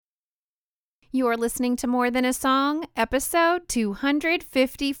You are listening to More Than a Song, episode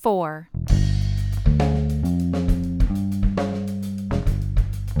 254.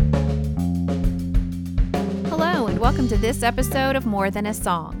 Hello, and welcome to this episode of More Than a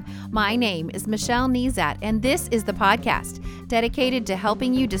Song. My name is Michelle Nezat, and this is the podcast dedicated to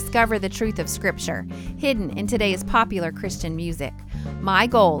helping you discover the truth of Scripture, hidden in today's popular Christian music. My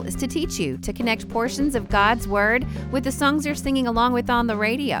goal is to teach you to connect portions of God's Word with the songs you're singing along with on the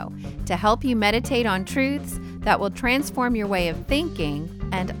radio, to help you meditate on truths that will transform your way of thinking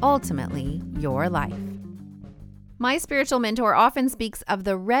and ultimately your life. My spiritual mentor often speaks of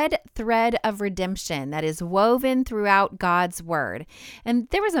the red thread of redemption that is woven throughout God's Word. And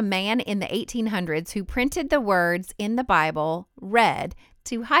there was a man in the 1800s who printed the words in the Bible red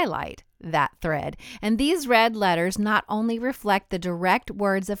to highlight that thread. And these red letters not only reflect the direct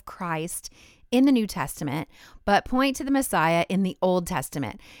words of Christ in the New Testament, but point to the Messiah in the Old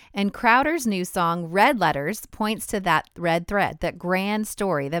Testament. And Crowder's new song, Red Letters, points to that red thread, that grand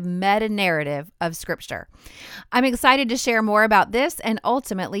story, the meta-narrative of Scripture. I'm excited to share more about this and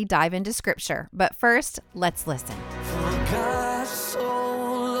ultimately dive into Scripture. But first, let's listen. For God so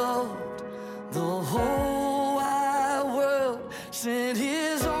loved the whole wide world, sent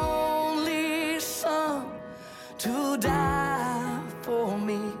His only Son to die for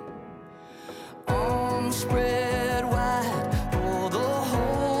me. Arms spread wide for the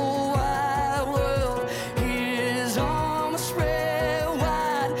whole wide world. His arms spread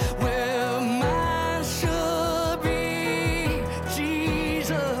wide where mine should be.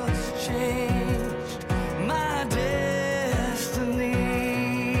 Jesus changed my destiny.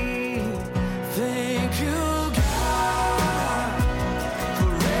 Thank you, God, for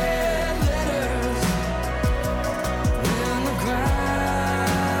red letters when the ground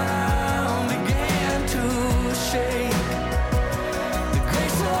began to shake. The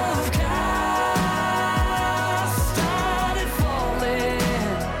grace of God started falling.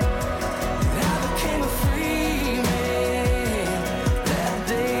 I became a free man that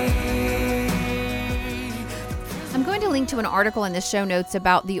day. I'm going to link to an article in the show notes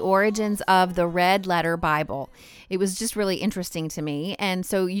about the origins of the Red Letter Bible. It was just really interesting to me. And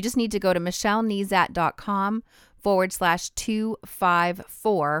so you just need to go to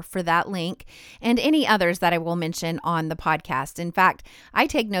michellenezat.com/254 for that link and any others that I will mention on the podcast. In fact, I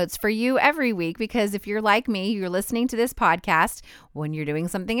take notes for you every week because if you're like me, you're listening to this podcast when you're doing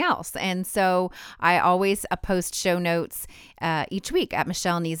something else. And so I always post show notes each week at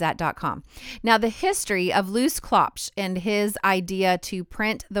michellenezat.com. Now, the history of Louis Klopsch and his idea to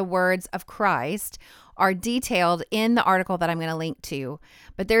print the words of Christ are detailed in the article that I'm going to link to.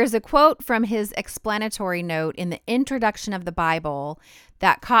 But there is a quote from his explanatory note in the introduction of the Bible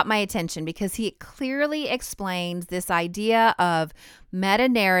that caught my attention because he clearly explains this idea of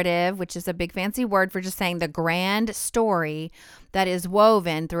meta-narrative, which is a big fancy word for just saying the grand story that is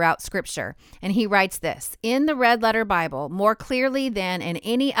woven throughout Scripture. And he writes this: in the Red Letter Bible, more clearly than in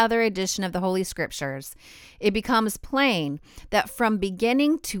any other edition of the Holy Scriptures, it becomes plain that from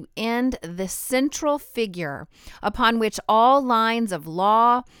beginning to end, the central figure upon which all lines of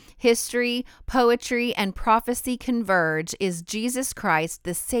law, history, poetry, and prophecy converge is Jesus Christ,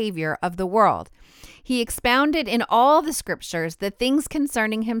 the Savior of the world. He expounded in all the Scriptures the things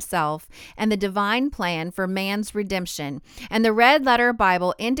concerning himself and the divine plan for man's redemption. And the Red Letter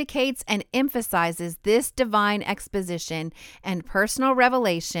Bible indicates and emphasizes this divine exposition and personal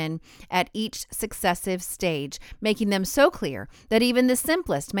revelation at each successive stage, making them so clear that even the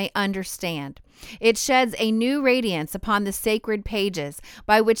simplest may understand. It sheds a new radiance upon the sacred pages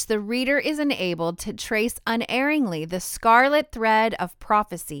by which the reader is enabled to trace unerringly the scarlet thread of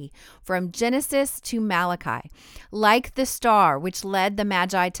prophecy from Genesis to Malachi. Like the star which led the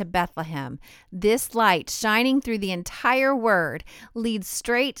Magi to Bethlehem, this light shining through the entire word leads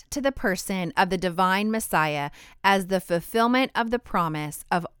straight to the person of the divine Messiah as the fulfillment of the promise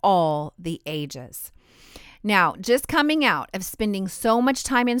of all the ages. Now, just coming out of spending so much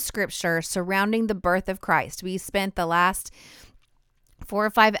time in Scripture surrounding the birth of Christ, we spent the last 4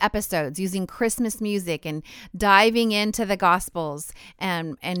 or 5 episodes using Christmas music and diving into the Gospels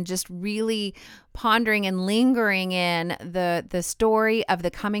and just really pondering and lingering in the story of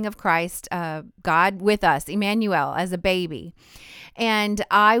the coming of Christ, God with us, Emmanuel, as a baby. And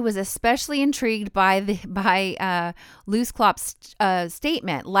I was especially intrigued by Louis Klopsch's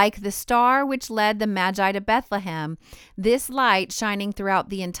statement, like the star which led the Magi to Bethlehem, this light shining throughout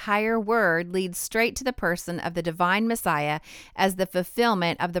the entire word leads straight to the person of the divine Messiah as the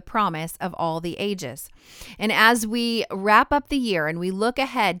fulfillment of the promise of all the ages. And as we wrap up the year and we look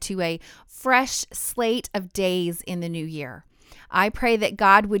ahead to a fresh slate of days in the new year, I pray that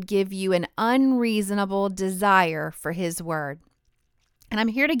God would give you an unreasonable desire for His word. And I'm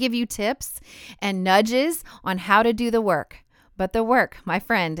here to give you tips and nudges on how to do the work. But the work, my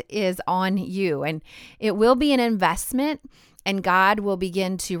friend, is on you, and it will be an investment, and God will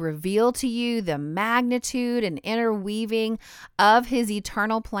begin to reveal to you the magnitude and interweaving of His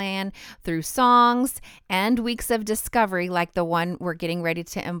eternal plan through songs and weeks of discovery like the one we're getting ready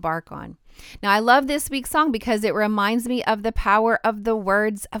to embark on. Now, I love this week's song because it reminds me of the power of the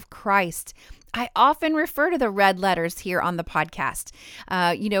words of Christ. I often refer to the red letters here on the podcast.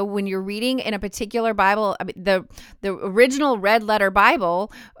 When you're reading in a particular Bible, the original red letter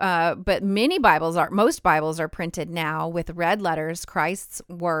Bible, but most Bibles are printed now with red letters, Christ's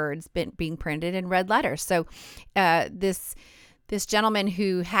words being printed in red letters. So this gentleman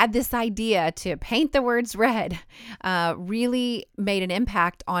who had this idea to paint the words red really made an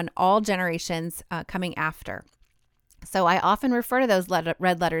impact on all generations coming after. So I often refer to those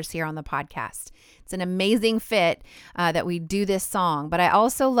red letters here on the podcast. It's an amazing fit that we do this song, but I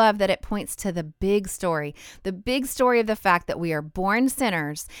also love that it points to the big story of the fact that we are born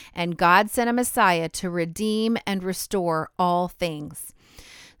sinners and God sent a Messiah to redeem and restore all things.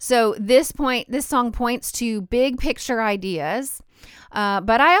 So this song points to big picture ideas,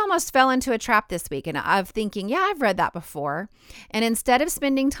 but I almost fell into a trap this week of thinking, yeah, I've read that before. And instead of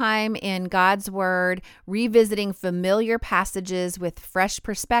spending time in God's word, revisiting familiar passages with fresh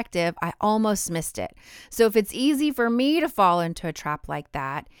perspective, I almost missed it. So if it's easy for me to fall into a trap like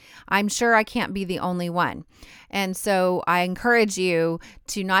that, I'm sure I can't be the only one. And so I encourage you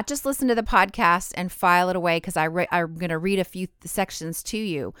to not just listen to the podcast and file it away because I'm going to read a few sections to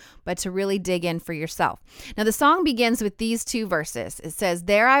you, but to really dig in for yourself. Now, the song begins with these two verses. It says,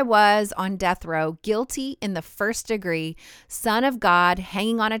 "There I was on death row, guilty in the first degree, Son of God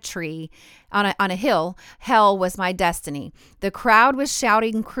hanging on a tree, on a hill. Hell was my destiny. The crowd was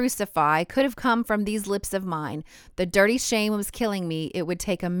shouting, 'Crucify,' could have come from these lips of mine. The dirty shame was killing me. It would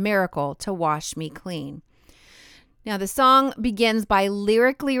take a miracle to wash me clean." Now, the song begins by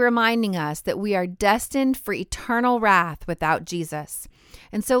lyrically reminding us that we are destined for eternal wrath without Jesus.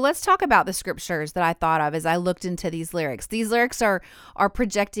 And so let's talk about the scriptures that I thought of as I looked into these lyrics. These lyrics are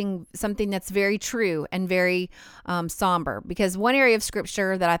projecting something that's very true and very somber, because one area of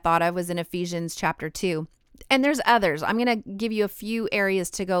scripture that I thought of was in Ephesians chapter 2. And there's others. I'm going to give you a few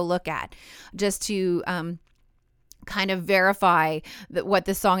areas to go look at just to kind of verify that what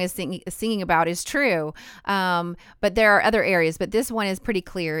the song is singing about is true. But there are other areas, but this one is pretty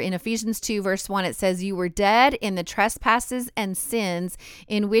clear. In Ephesians 2 verse 1, it says, "You were dead in the trespasses and sins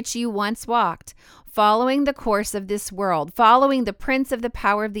in which you once walked, following the course of this world, following the prince of the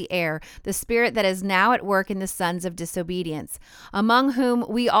power of the air, the spirit that is now at work in the sons of disobedience, among whom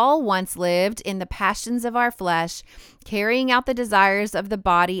we all once lived in the passions of our flesh, carrying out the desires of the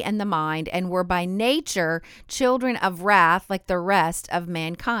body and the mind, and were by nature children of wrath like the rest of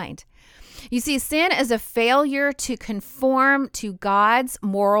mankind." You see, sin is a failure to conform to God's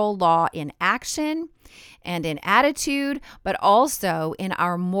moral law in action and in attitude, but also in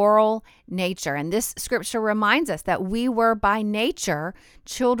our moral nature. And this scripture reminds us that we were by nature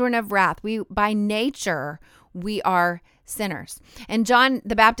children of wrath. By nature, we are sinners. And John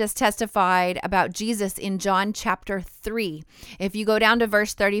the Baptist testified about Jesus in John chapter 3. If you go down to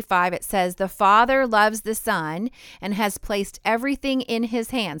verse 35, it says, "The Father loves the Son and has placed everything in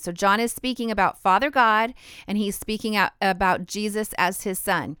his hands." So John is speaking about Father God, and he's speaking about Jesus as his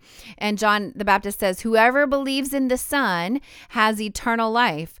Son. And John the Baptist says, "Whoever believes in the Son has eternal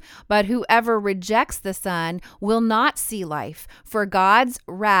life, but whoever rejects the Son will not see life, for God's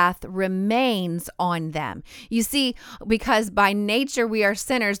wrath remains on them." You see, because by nature we are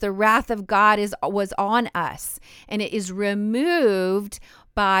sinners, the wrath of God was on us, and it is removed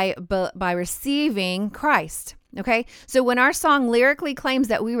by receiving Christ. Okay, so when our song lyrically claims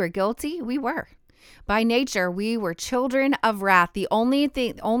that we were guilty, we were. By nature, we were children of wrath. The only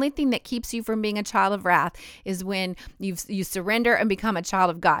thing that keeps you from being a child of wrath is when you surrender and become a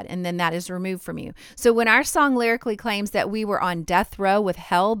child of God, and then that is removed from you. So when our song lyrically claims that we were on death row with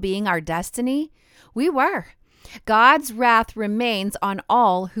hell being our destiny, we were. God's wrath remains on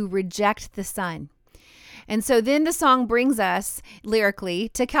all who reject the Son. And so then the song brings us lyrically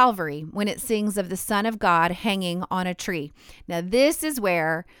to Calvary when it sings of the Son of God hanging on a tree. Now, this is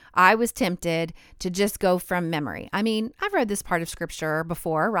where I was tempted to just go from memory. I mean, I've read this part of scripture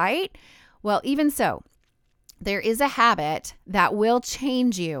before, right? Well, even so, there is a habit that will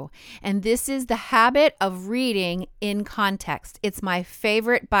change you. And this is the habit of reading in context. It's my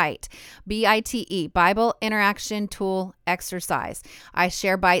favorite bite, BITE, Bible Interaction Tool Exercise. I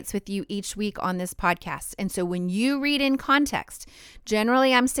share bites with you each week on this podcast. And so when you read in context,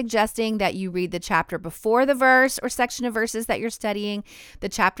 generally I'm suggesting that you read the chapter before the verse or section of verses that you're studying, the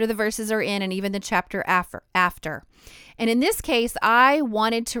chapter the verses are in, and even the chapter after. And in this case, I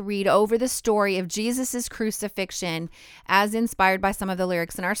wanted to read over the story of Jesus's crucifixion as inspired by some of the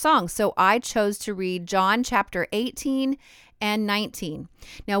lyrics in our song. So I chose to read John chapter 18 and 19.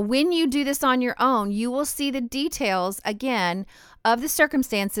 Now, when you do this on your own, you will see the details again of the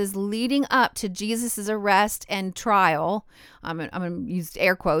circumstances leading up to Jesus's arrest and trial. I'm going to use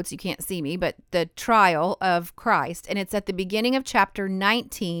air quotes. You can't see me, but the trial of Christ. And it's at the beginning of chapter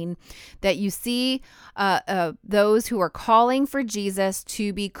 19 that you see those who are calling for Jesus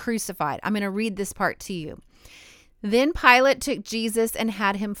to be crucified. I'm going to read this part to you. Then Pilate took Jesus and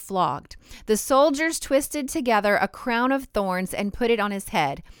had him flogged. The soldiers twisted together a crown of thorns and put it on his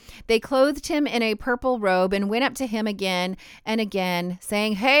head. They clothed him in a purple robe and went up to him again and again,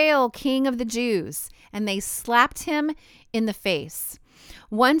 saying, "Hail, King of the Jews!" And they slapped him in the face.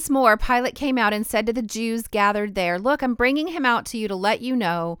 Once more, Pilate came out and said to the Jews gathered there, "Look, I'm bringing him out to you to let you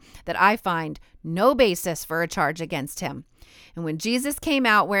know that I find no basis for a charge against him." And when Jesus came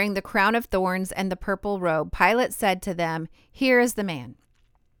out wearing the crown of thorns and the purple robe, Pilate said to them, "Here is the man."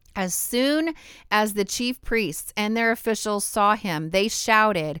 As soon as the chief priests and their officials saw him, they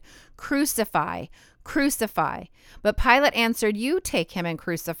shouted, "Crucify, crucify." But Pilate answered, "You take him and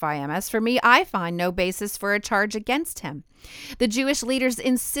crucify him. As for me, I find no basis for a charge against him." The Jewish leaders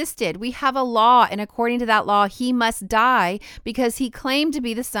insisted, "We have a law, and according to that law, he must die because he claimed to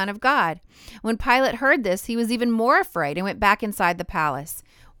be the Son of God." When Pilate heard this, he was even more afraid and went back inside the palace.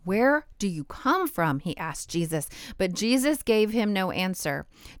 "Where do you come from?" he asked Jesus. But Jesus gave him no answer.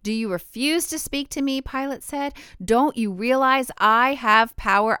 "Do you refuse to speak to me?" Pilate said. "Don't you realize I have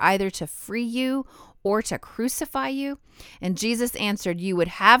power either to free you or to crucify you?" And Jesus answered, "You would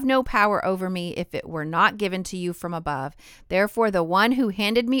have no power over me if it were not given to you from above. Therefore, the one who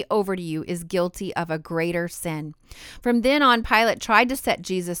handed me over to you is guilty of a greater sin." From then on, Pilate tried to set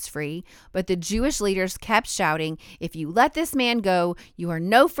Jesus free, but the Jewish leaders kept shouting, "If you let this man go, you are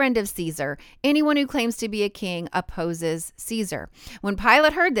no friend of Caesar. Anyone who claims to be a king opposes Caesar." When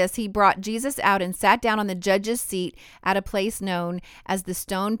Pilate heard this, he brought Jesus out and sat down on the judge's seat at a place known as the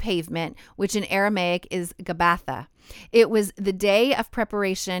Stone Pavement, which in Aramaic is Gabbatha. It was the day of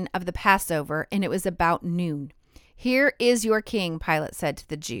preparation of the Passover, and it was about noon. "Here is your king," Pilate said to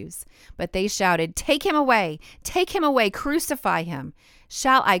the Jews. But they shouted, take him away, crucify him."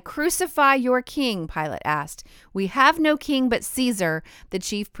 "Shall I crucify your king?" Pilate asked. "We have no king but Caesar," the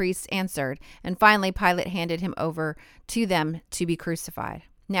chief priests answered. And finally, Pilate handed him over to them to be crucified.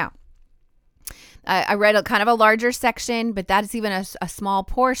 Now, I read a kind of a larger section, but that is even a small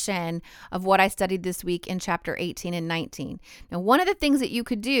portion of what I studied this week in chapter 18 and 19. Now, one of the things that you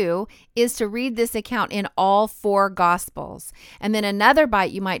could do is to read this account in all four Gospels. And then another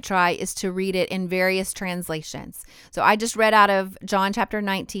bite you might try is to read it in various translations. So I just read out of John chapter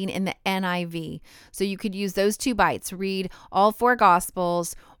 19 in the NIV. So you could use those two bites, read all four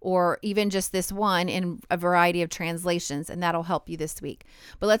Gospels, or even just this one in a variety of translations, and that'll help you this week.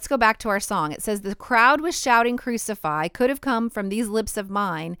 But let's go back to our song. It says, "The crowd was shouting, 'Crucify,' could have come from these lips of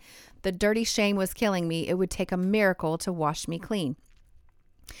mine. The dirty shame was killing me. It would take a miracle to wash me clean."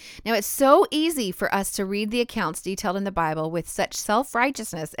 Now, it's so easy for us to read the accounts detailed in the Bible with such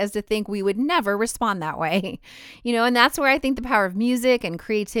self-righteousness as to think we would never respond that way. And that's where I think the power of music and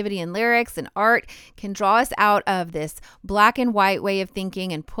creativity and lyrics and art can draw us out of this black and white way of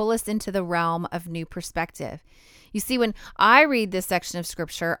thinking and pull us into the realm of new perspective. You see, when I read this section of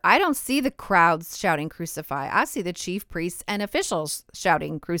scripture, I don't see the crowds shouting "Crucify." I see the chief priests and officials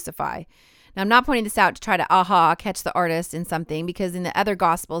shouting "Crucify." Now, I'm not pointing this out to try to catch the artist in something, because in the other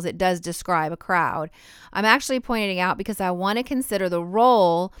Gospels, it does describe a crowd. I'm actually pointing it out because I want to consider the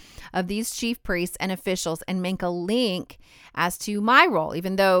role of these chief priests and officials and make a link as to my role,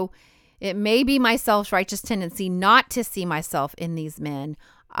 even though it may be my self-righteous tendency not to see myself in these men.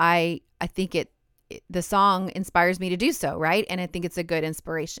 I think the song inspires me to do so, right? And I think it's a good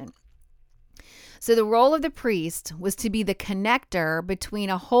inspiration. So the role of the priest was to be the connector between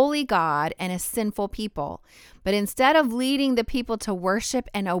a holy God and a sinful people. But instead of leading the people to worship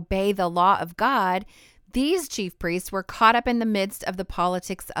and obey the law of God, these chief priests were caught up in the midst of the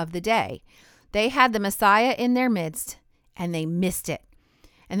politics of the day. They had the Messiah in their midst, and they missed it.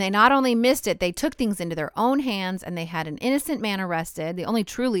 And they not only missed it, they took things into their own hands, and they had an innocent man arrested, the only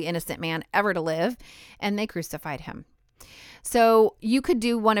truly innocent man ever to live, and they crucified him. So you could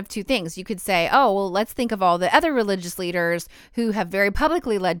do one of two things. You could say, oh, well, let's think of all the other religious leaders who have very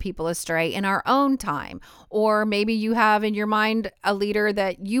publicly led people astray in our own time. Or maybe you have in your mind a leader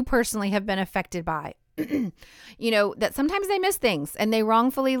that you personally have been affected by. That sometimes they miss things and they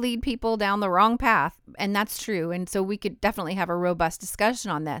wrongfully lead people down the wrong path. And that's true. And so we could definitely have a robust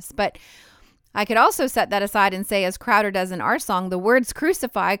discussion on this. But I could also set that aside and say, as Crowder does in our song, the words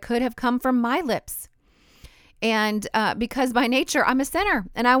crucify could have come from my lips. And because by nature, I'm a sinner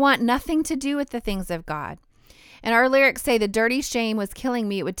and I want nothing to do with the things of God. And our lyrics say the dirty shame was killing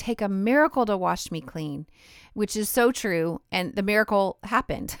me. It would take a miracle to wash me clean, which is so true. And the miracle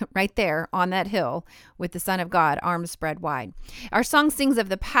happened right there on that hill with the Son of God, arms spread wide. Our song sings of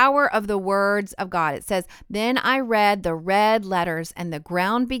the power of the words of God. It says, then I read the red letters and the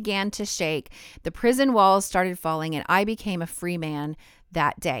ground began to shake. The prison walls started falling and I became a free man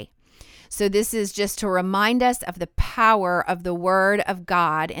that day. So this is just to remind us of the power of the word of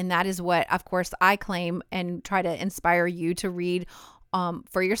God. And that is what, of course, I claim and try to inspire you to read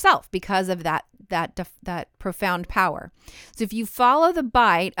for yourself because of that profound power. So if you follow the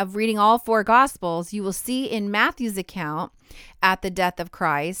bite of reading all four Gospels, you will see in Matthew's account at the death of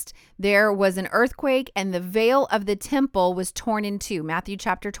Christ, there was an earthquake and the veil of the temple was torn in two. Matthew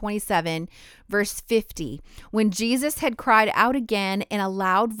chapter 27, verse 50. When Jesus had cried out again in a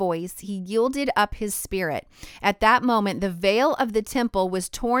loud voice, he yielded up his spirit. At that moment, the veil of the temple was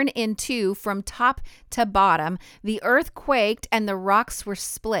torn in two from top to bottom. The earth quaked and the rocks were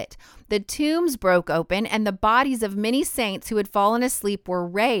split. The tombs broke open and the bodies of many saints who had fallen asleep were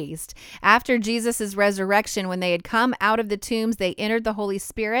raised. After Jesus' resurrection, when they had come out of the tombs, they entered the Holy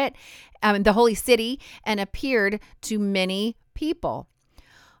City, and appeared to many people.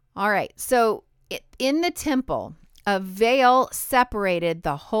 All right, so in the temple, a veil separated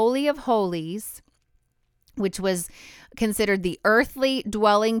the Holy of Holies, which was considered the earthly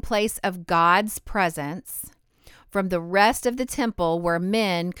dwelling place of God's presence, from the rest of the temple where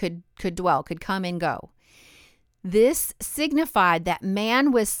men could dwell, could come and go. This signified that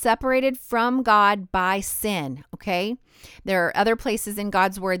man was separated from God by sin, okay? There are other places in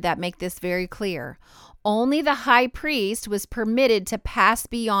God's word that make this very clear. Only the high priest was permitted to pass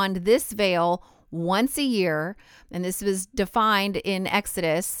beyond this veil once a year, and this was defined in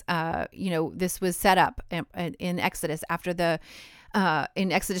Exodus. This was set up in Exodus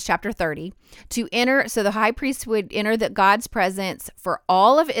in Exodus chapter 30 to enter. So the high priest would enter God's presence for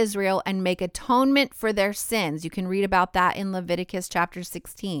all of Israel and make atonement for their sins. You can read about that in Leviticus chapter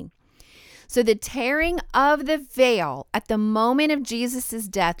 16. So the tearing of the veil at the moment of Jesus'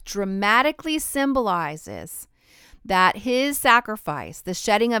 death dramatically symbolizes that his sacrifice, the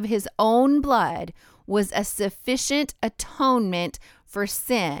shedding of his own blood, was a sufficient atonement for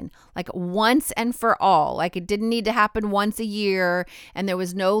sin, like once and for all. Like it didn't need to happen once a year, and there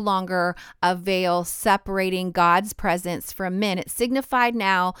was no longer a veil separating God's presence from men. It signified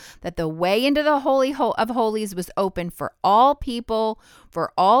now that the way into the Holy of Holies was open for all people,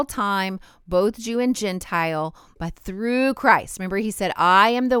 for all time, both Jew and Gentile, but through Christ. Remember, he said, I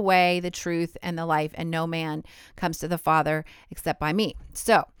am the way, the truth, and the life, and no man comes to the Father except by me.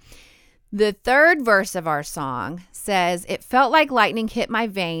 So the third verse of our song says, it felt like lightning hit my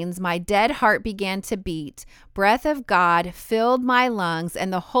veins. My dead heart began to beat. Breath of God filled my lungs,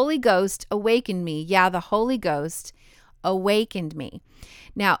 and the Holy Ghost awakened me. Yeah, the Holy Ghost awakened me.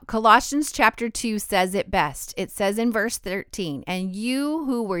 Now, Colossians chapter 2 says it best. It says in verse 13, and you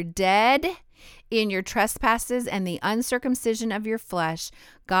who were dead in your trespasses and the uncircumcision of your flesh,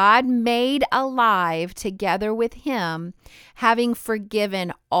 God made alive together with him, having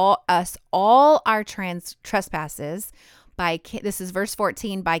forgiven all our trespasses this is verse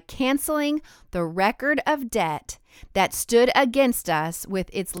 14, by canceling the record of debt that stood against us with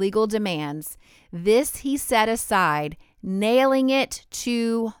its legal demands. This he set aside, nailing it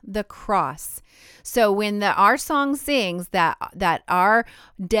to the cross. So when our song sings that our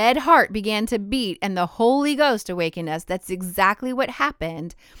dead heart began to beat and the Holy Ghost awakened us, that's exactly what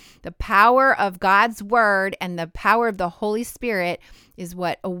happened. The power of God's word and the power of the Holy Spirit is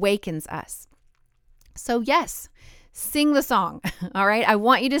what awakens us. So yes, sing the song. All right. I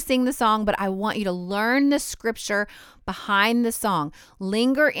want you to sing the song, but I want you to learn the scripture behind the song.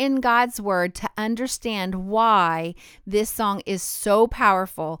 Linger in God's word to understand why this song is so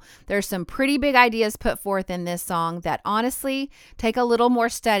powerful. There's some pretty big ideas put forth in this song that honestly take a little more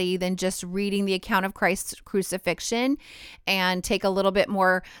study than just reading the account of Christ's crucifixion, and take a little bit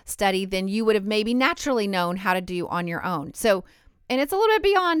more study than you would have maybe naturally known how to do on your own. So and it's a little bit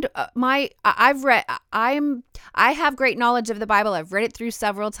beyond I have great knowledge of the Bible. I've read it through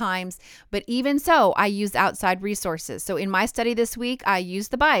several times, but even so, I use outside resources. So in my study this week, I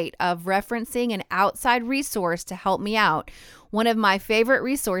used the bite of referencing an outside resource to help me out. One of my favorite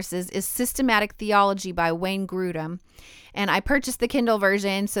resources is Systematic Theology by Wayne Grudem. And I purchased the Kindle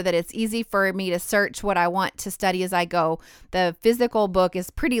version so that it's easy for me to search what I want to study as I go. The physical book is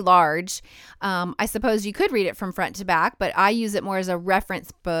pretty large. I suppose you could read it from front to back, but I use it more as a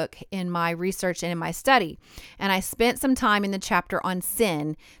reference book in my research and in my study. And I spent some time in the chapter on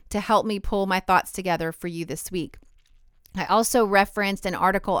sin to help me pull my thoughts together for you this week. I also referenced an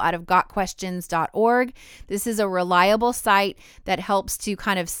article out of gotquestions.org. This is a reliable site that helps to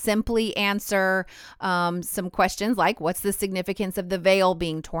kind of simply answer some questions like, what's the significance of the veil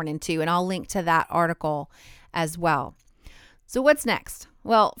being torn in two? And I'll link to that article as well. So what's next?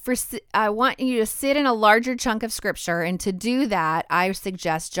 Well, I want you to sit in a larger chunk of scripture. And to do that, I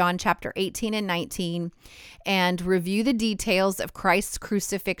suggest John chapter 18 and 19 and review the details of Christ's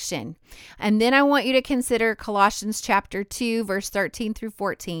crucifixion. And then I want you to consider Colossians chapter 2, verse 13 through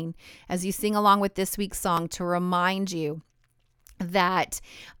 14, as you sing along with this week's song to remind you that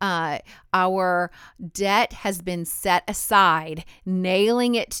our debt has been set aside,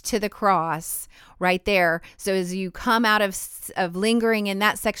 nailing it to the cross right there. So as you come out of lingering in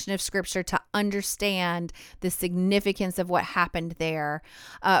that section of scripture to understand the significance of what happened there,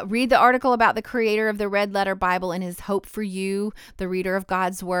 read the article about the creator of the Red Letter Bible and his hope for you, the reader of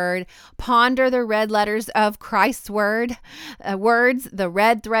God's word. Ponder the red letters of Christ's words, the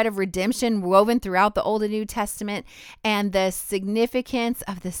red thread of redemption woven throughout the Old and New Testament, and the significance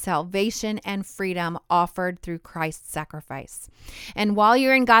of the salvation and freedom offered through Christ's sacrifice. And while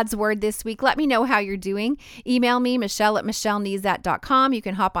you're in God's word this week, let me know how you're doing. Email me, Michelle@MichelleNezat.com. You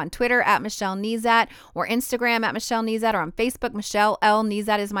can hop on Twitter @MichelleNezat or Instagram @MichelleNezat, or on Facebook, Michelle L.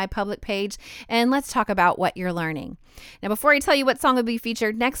 Nezat is my public page. And let's talk about what you're learning. Now, before I tell you what song will be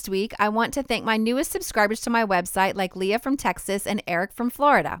featured next week, I want to thank my newest subscribers to my website, like Leah from Texas and Eric from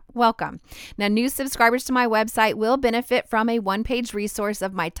Florida. Welcome. Now, new subscribers to my website will benefit from a one-page resource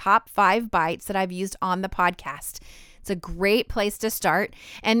of my top 5 bites that I've used on the podcast. It's a great place to start.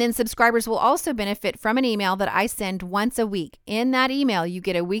 And then subscribers will also benefit from an email that I send once a week. In that email, you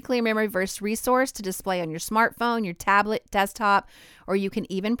get a weekly memory verse resource to display on your smartphone, your tablet, desktop, or you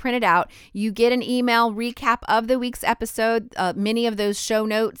can even print it out. You get an email recap of the week's episode, many of those show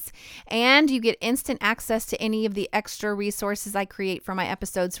notes, and you get instant access to any of the extra resources I create for my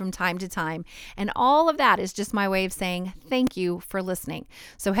episodes from time to time. And all of that is just my way of saying thank you for listening.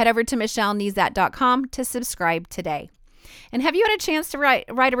 So head over to MichelleNezat.com to subscribe today. And have you had a chance to write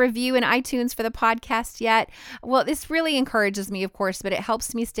a review in iTunes for the podcast yet? Well, this really encourages me, of course, but it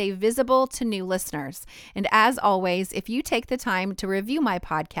helps me stay visible to new listeners. And as always, if you take the time to review my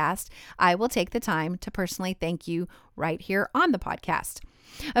podcast, I will take the time to personally thank you right here on the podcast.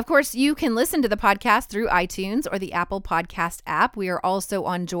 Of course, you can listen to the podcast through iTunes or the Apple Podcast app. We are also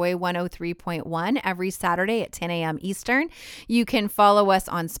on Joy 103.1 every Saturday at 10 a.m. Eastern. You can follow us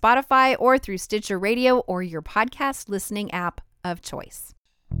on Spotify or through Stitcher Radio or your podcast listening app of choice.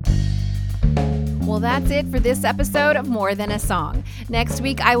 Well, that's it for this episode of More Than a Song. Next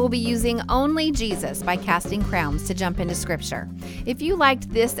week, I will be using Only Jesus by Casting Crowns to jump into scripture. If you liked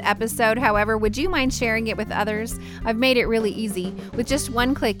this episode, however, would you mind sharing it with others? I've made it really easy. With just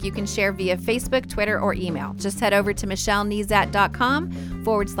one click, you can share via Facebook, Twitter, or email. Just head over to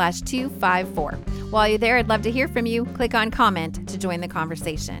MichelleNezat.com/254. While you're there, I'd love to hear from you. Click on comment to join the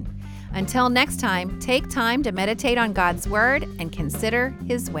conversation. Until next time, take time to meditate on God's word and consider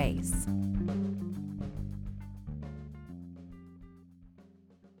his ways.